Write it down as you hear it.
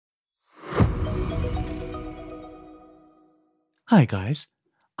Hi guys,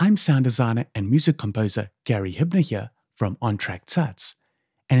 I'm sound designer and music composer Gary Hibner here from Tuts.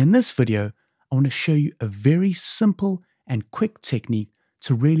 And in this video, I want to show you a very simple and quick technique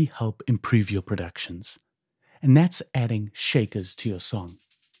to really help improve your productions. And that's adding shakers to your song.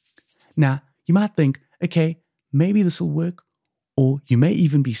 Now, you might think, okay, maybe this will work, or you may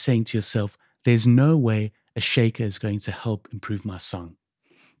even be saying to yourself, there's no way a shaker is going to help improve my song.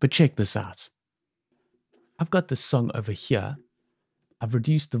 But check this out. I've got this song over here. I've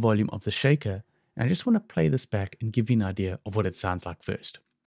reduced the volume of the shaker, and I just want to play this back and give you an idea of what it sounds like first.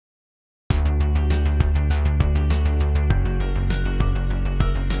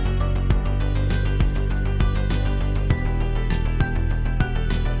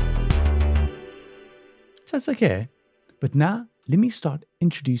 So it's okay, but now let me start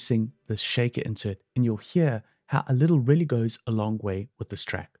introducing this shaker into it, and you'll hear how a little really goes a long way with this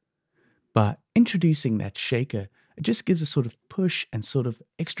track. By introducing that shaker, it just gives a sort of push and sort of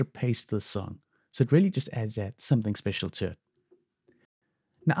extra pace to the song. So it really just adds that something special to it.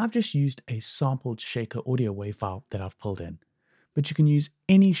 Now I've just used a sampled shaker audio wave file that I've pulled in, but you can use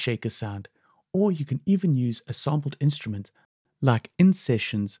any shaker sound, or you can even use a sampled instrument like In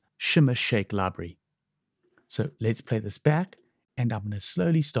Session's Shimmer Shake library. So let's play this back, and I'm going to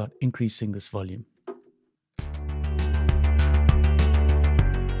slowly start increasing this volume.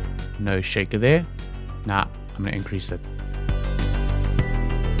 No shaker there. Now I'm going to increase it.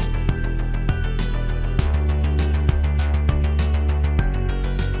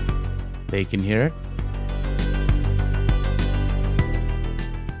 There you can hear it.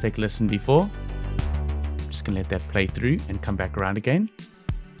 Take a listen before. I'm just going to let that play through and come back around again.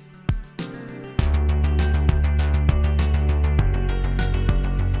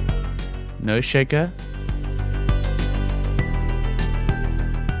 No shaker.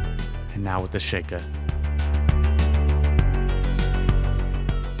 And now with the shaker.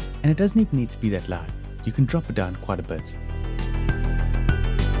 And it doesn't even need to be that loud. You can drop it down quite a bit.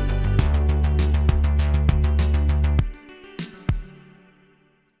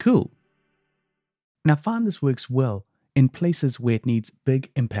 Cool. Now find this works well in places where it needs big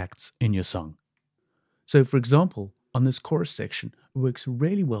impacts in your song. So for example, on this chorus section, it works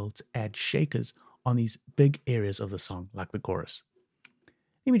really well to add shakers on these big areas of the song, like the chorus.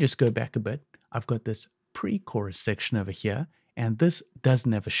 Let me just go back a bit. I've got this pre-chorus section over here, and this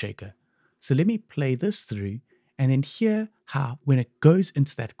doesn't have a shaker. So let me play this through and then hear how when it goes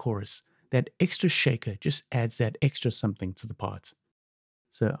into that chorus, that extra shaker just adds that extra something to the part.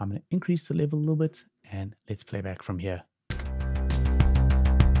 So I'm going to increase the level a little bit, and let's play back from here.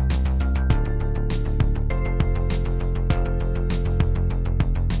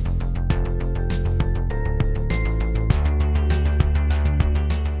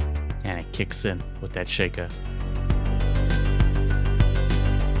 Kicks in with that shaker.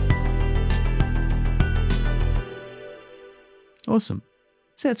 Awesome.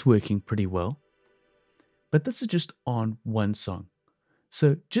 So that's working pretty well. But this is just on one song.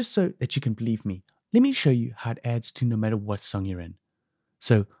 So just so that you can believe me, let me show you how it adds to no matter what song you're in.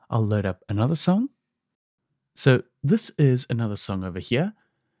 So I'll load up another song. So this is another song over here.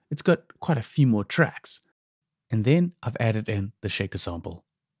 It's got quite a few more tracks. And then I've added in the shaker sample.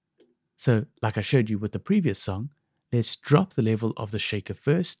 So, like I showed you with the previous song, let's drop the level of the shaker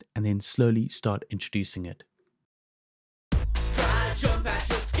first and then slowly start introducing it. Try, jump at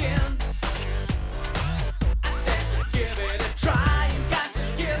your skin. I said to give it a try, you got to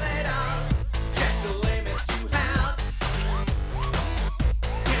give it up. Check the limits you have.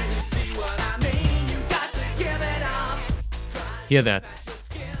 Can you see what I mean? You got to give it up. Hear that?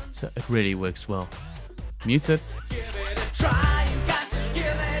 So it really works well. Mute it. Give it a try.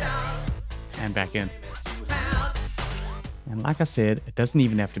 And back in. And like I said, it doesn't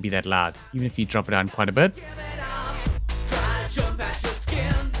even have to be that loud, even if you drop it down quite a bit.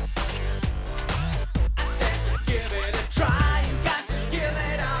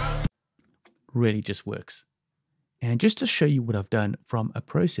 Really just works. And just to show you what I've done from a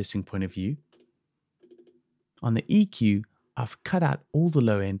processing point of view, on the EQ, I've cut out all the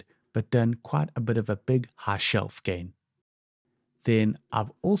low end, but done quite a bit of a big high shelf gain. Then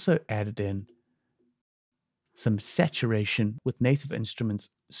I've also added in some saturation with Native Instruments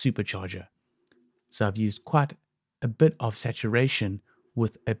Supercharger. So I've used quite a bit of saturation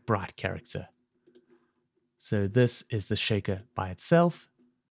with a bright character. So this is the shaker by itself.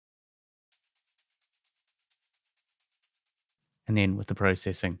 And then with the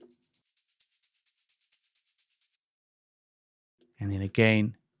processing. And then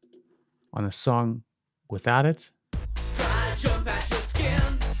again on the song without it.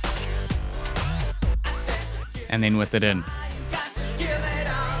 And then with it in.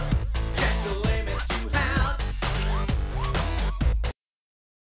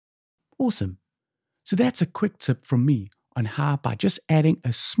 Awesome. So that's a quick tip from me on how by just adding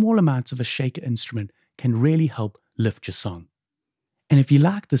a small amount of a shaker instrument can really help lift your song. And if you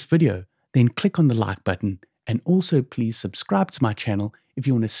like this video, then click on the like button, and also please subscribe to my channel if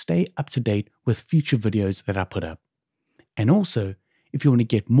you want to stay up to date with future videos that I put up. And also, if you want to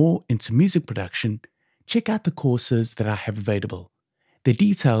get more into music production, check out the courses that I have available. The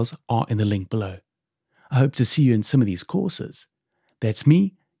details are in the link below. I hope to see you in some of these courses. That's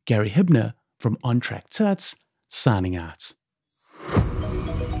me, Gary Hibner from On Track Tuts, signing out.